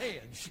bowed her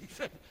head. She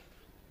said,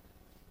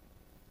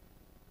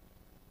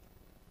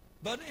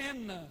 but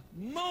in the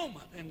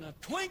moment, in the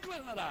twinkling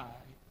of an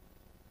eye,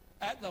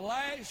 at the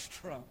last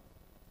trump,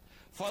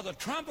 For the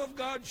trump of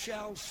God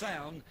shall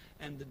sound,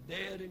 and the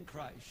dead in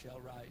Christ shall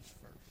rise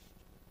first.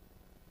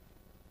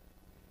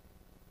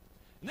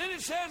 And then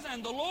it says,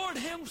 and the Lord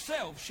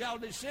himself shall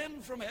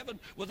descend from heaven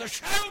with a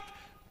shout,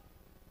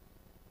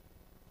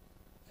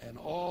 and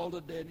all the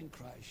dead in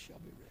Christ shall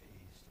be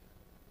raised.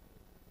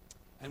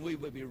 And we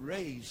will be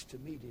raised to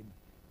meet him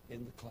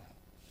in the clouds.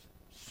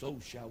 So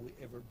shall we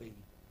ever be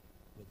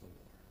with the Lord.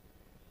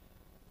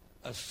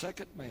 A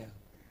second man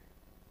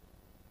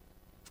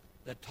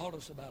that taught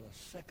us about a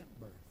second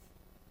birth,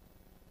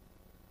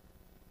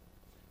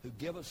 who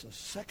gave us a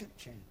second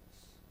chance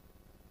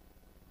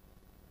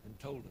and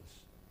told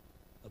us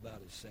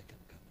about his second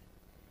coming.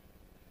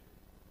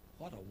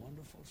 What a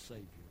wonderful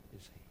Savior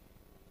is he.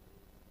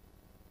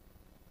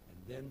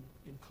 And then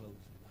in closing,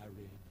 I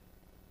read,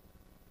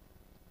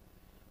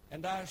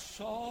 and I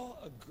saw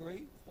a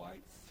great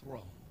white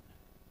throne,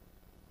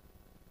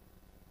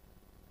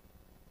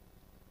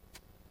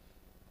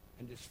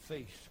 and his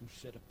face who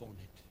sat upon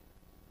it,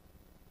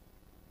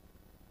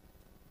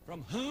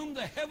 from whom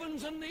the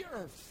heavens and the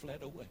earth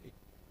fled away,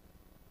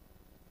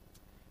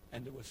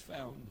 and there was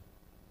found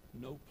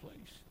no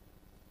place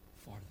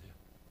for them.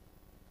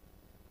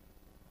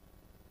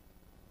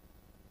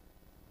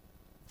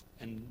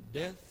 And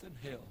death and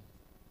hell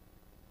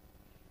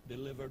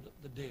delivered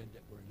the dead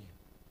that were in him.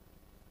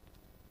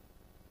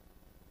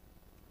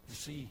 The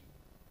sea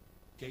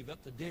gave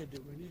up the dead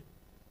that were in it.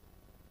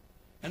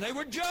 And they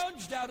were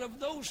judged out of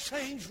those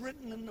things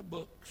written in the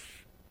books.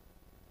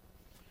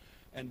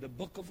 And the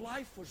book of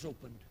life was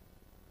opened.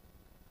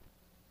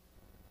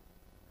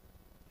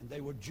 And they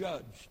were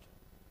judged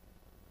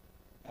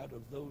out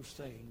of those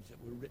things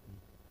that were written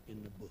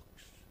in the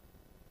books.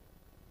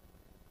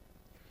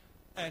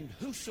 And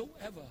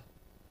whosoever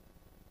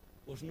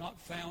was not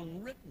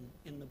found written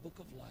in the book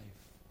of life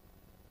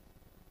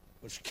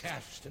was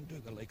cast into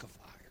the lake of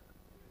fire.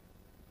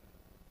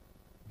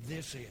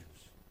 This is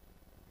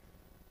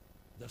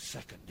the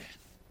second death.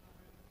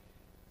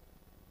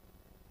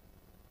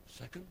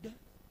 Second death.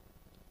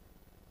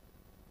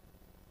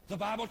 The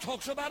Bible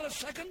talks about a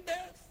second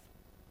death.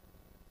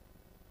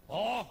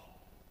 Oh,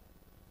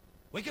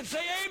 we can say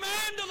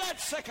amen to that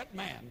second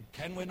man,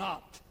 can we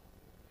not?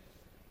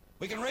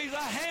 We can raise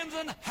our hands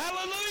and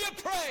hallelujah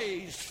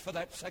praise for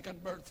that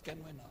second birth,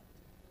 can we not?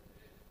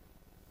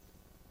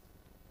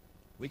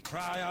 We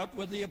cry out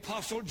with the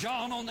Apostle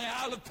John on the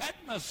Isle of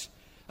Patmos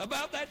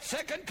about that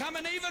second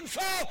coming. Even so,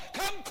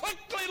 come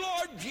quickly,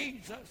 Lord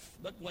Jesus.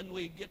 But when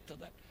we get to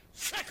that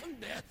second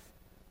death,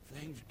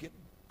 things get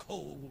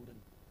cold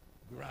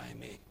and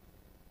grimy.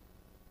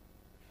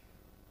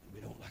 And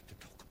we don't like to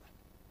talk about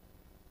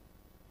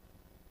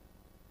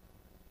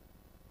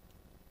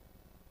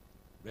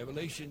it.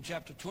 Revelation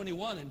chapter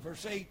 21 and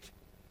verse 8.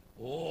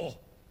 Oh, you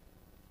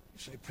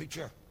say,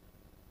 preacher,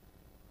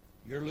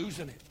 you're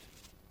losing it.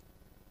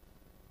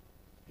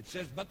 It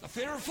says, but the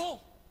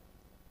fearful,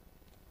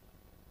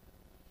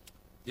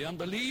 the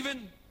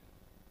unbelieving,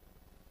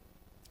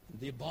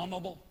 the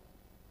abominable,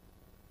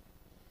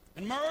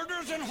 and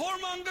murderers and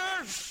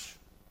whoremongers,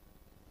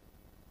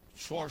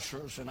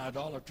 sorcerers and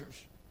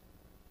idolaters,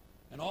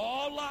 and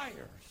all liars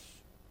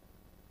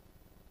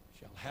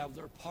shall have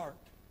their part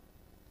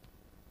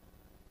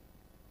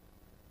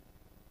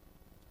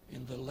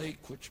in the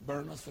lake which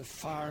burneth with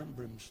fire and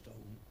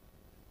brimstone,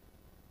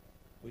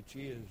 which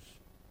is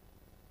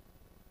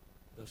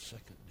the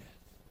second death.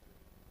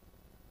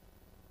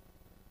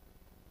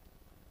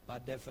 By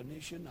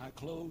definition, I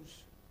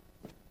close.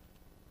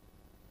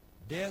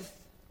 Death,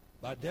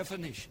 by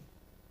definition.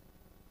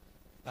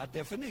 By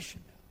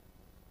definition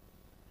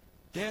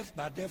now. Death,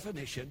 by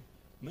definition,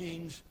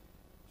 means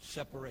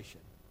separation.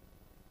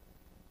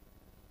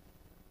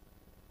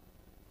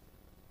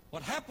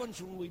 What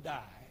happens when we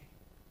die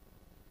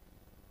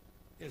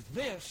is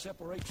this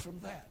separates from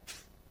that.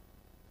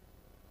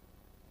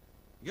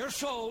 Your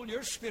soul,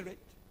 your spirit,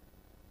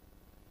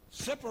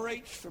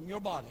 separates from your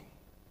body.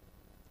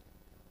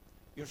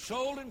 Your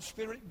soul and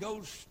spirit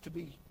goes to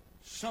be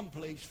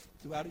someplace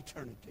throughout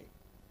eternity.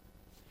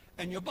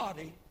 And your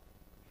body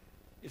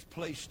is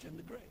placed in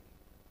the grave.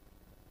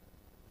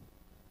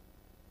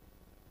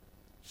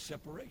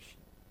 Separation.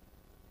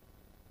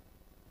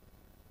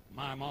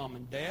 My mom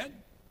and dad,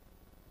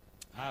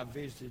 I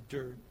visited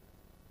their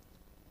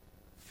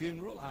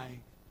funeral. I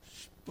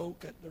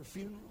spoke at their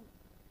funeral.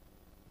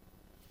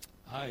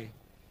 I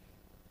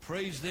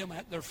praised them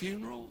at their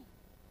funeral.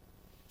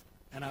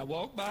 And I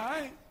walked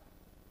by,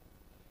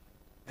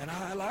 and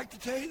I like to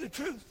tell you the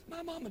truth.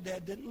 My mom and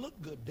dad didn't look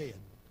good dead.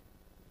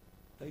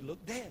 They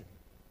looked dead.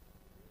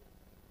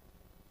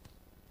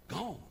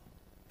 Gone.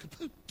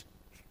 Kaput.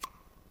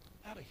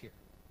 Out of here.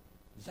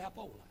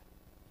 Zappola.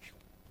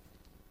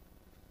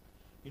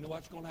 You know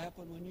what's going to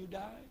happen when you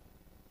die?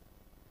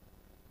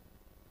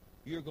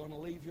 You're going to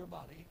leave your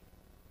body,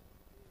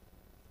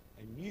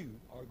 and you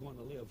are going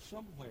to live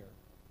somewhere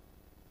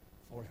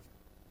forever.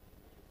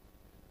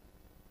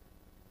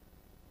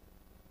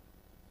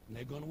 And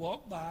they're going to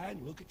walk by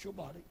and look at your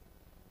body,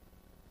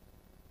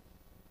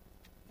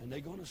 and they're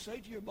going to say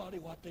to your body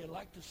what they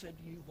like to say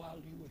to you while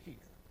you were here.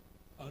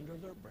 under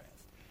their breath.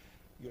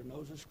 Your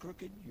nose is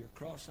crooked, you're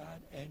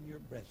cross-eyed, and your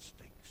breath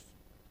stinks.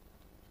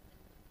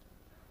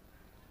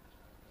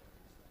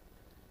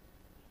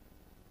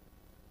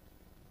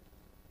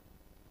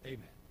 Amen.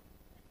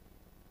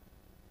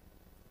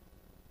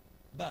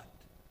 But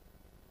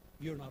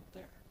you're not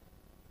there.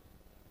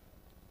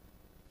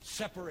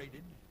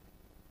 Separated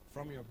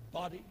from your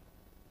body,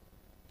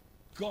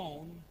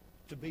 gone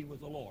to be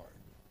with the Lord.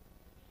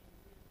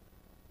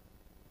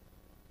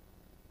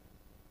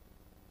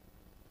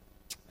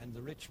 And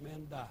the rich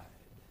man died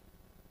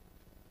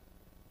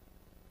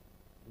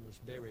and was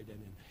buried,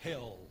 and in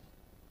hell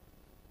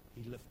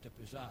he lifted up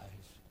his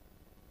eyes,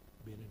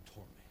 being in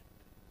torment.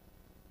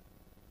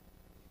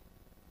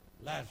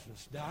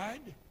 Lazarus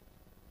died,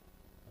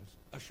 was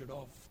ushered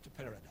off to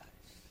paradise.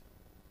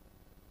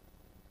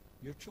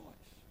 Your choice.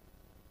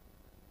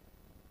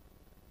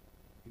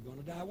 You're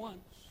going to die once.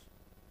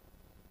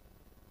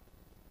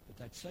 But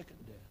that second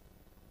death,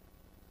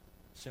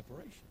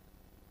 separation.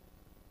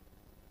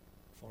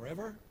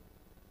 Forever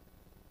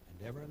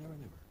and ever and ever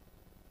and ever.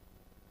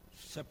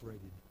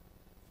 Separated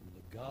from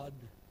the God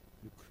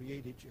who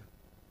created you,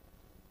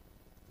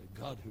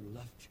 the God who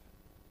loved you,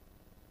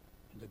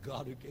 and the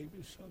God who gave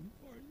his son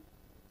for you.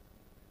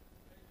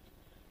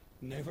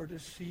 Never to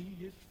see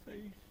his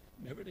face,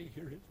 never to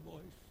hear his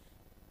voice,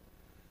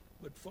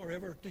 but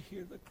forever to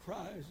hear the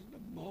cries and the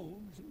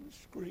moans and the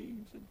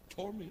screams and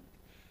torment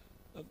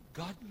of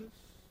godless,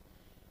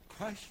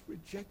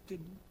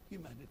 Christ-rejecting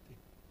humanity,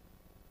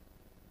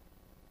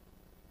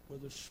 where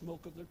the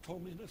smoke of their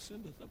torment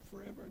ascendeth up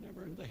forever and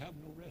ever, and they have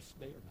no rest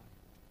day or night.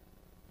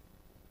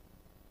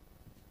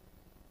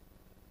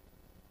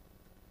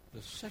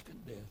 The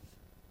second death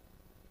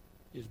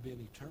is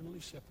being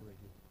eternally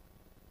separated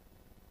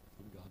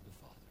from God the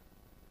Father,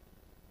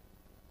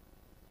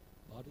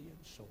 body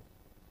and soul.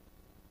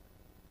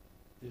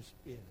 This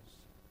is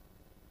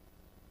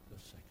the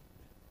second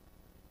death.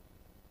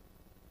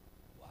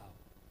 Wow.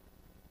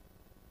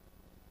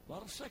 A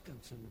lot of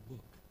seconds in the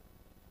book.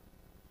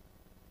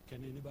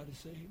 Can anybody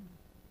say amen?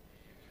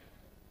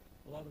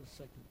 A lot of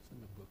seconds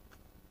in the book.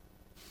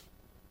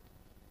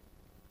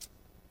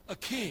 A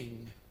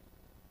king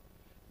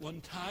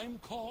one time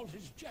called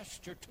his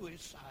jester to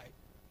his side.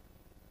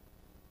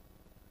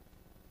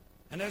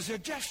 And as the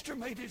jester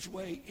made his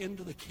way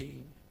into the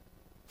king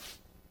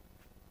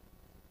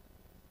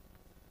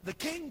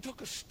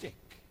took a stick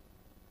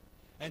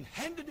and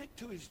handed it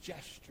to his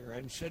jester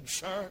and said,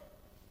 "Sir,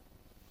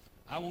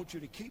 I want you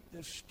to keep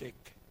this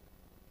stick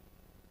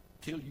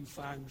till you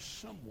find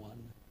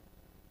someone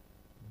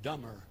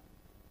dumber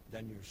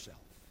than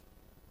yourself."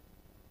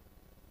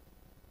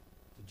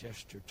 The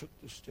jester took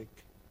the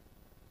stick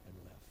and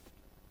left.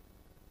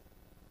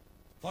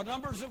 For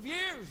numbers of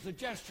years, the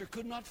jester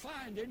could not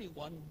find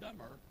anyone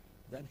dumber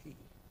than he.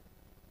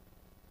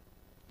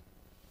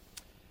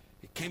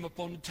 It came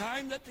upon the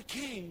time that the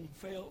king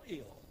fell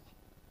ill.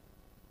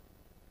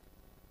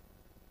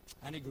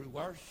 And he grew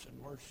worse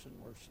and worse and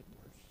worse and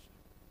worse.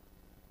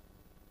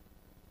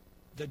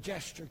 The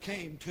jester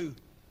came to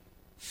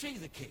see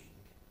the king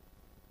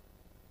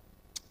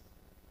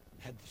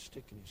and had the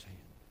stick in his hand.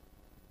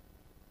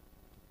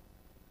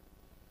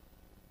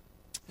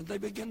 And they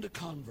began to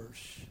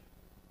converse.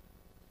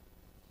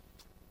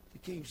 The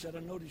king said, "I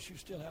notice you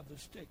still have the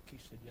stick." He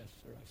said, "Yes,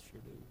 sir, I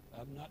sure do.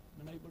 I've not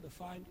been able to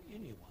find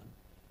anyone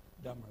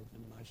dumber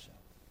than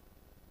myself."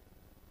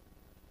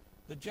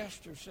 The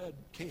jester said,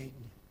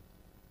 "King,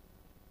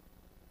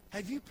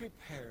 have you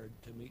prepared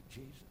to meet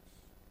Jesus?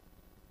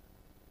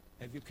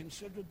 Have you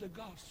considered the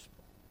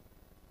gospel?"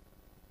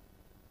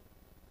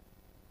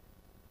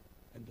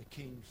 And the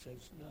king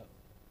says, "No."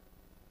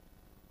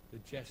 The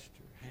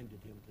jester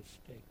handed him the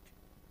stick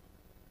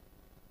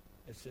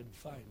and said,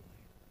 "Finally,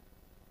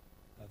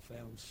 I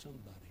found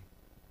somebody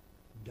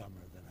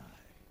dumber than I.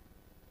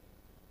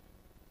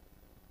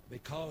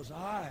 Because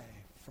I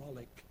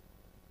frolic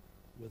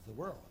with the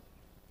world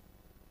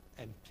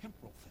and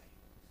temporal things,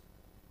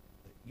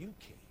 but you,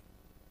 king,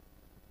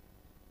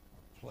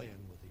 are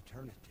playing with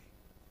eternity.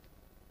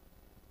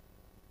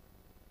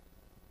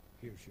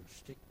 Here's your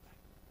stick back."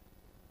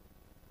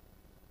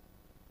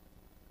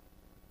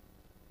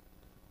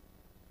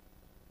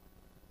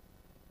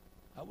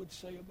 I would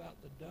say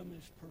about the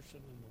dumbest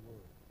person in the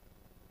world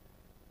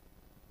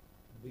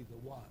would be the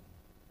one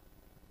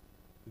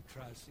who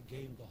tries to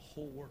gain the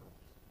whole world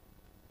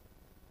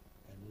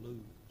and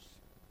lose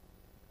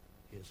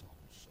his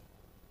own soul.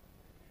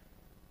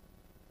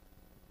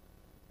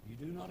 You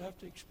do not have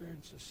to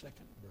experience a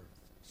second birth,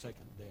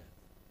 second death.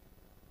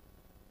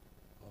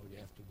 All you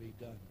have to be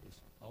done is,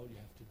 all you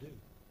have to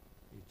do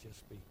is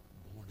just be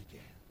born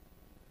again.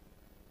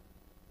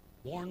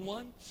 Born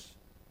once,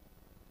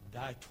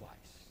 die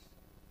twice.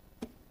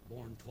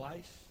 Born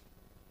twice,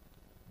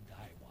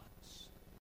 die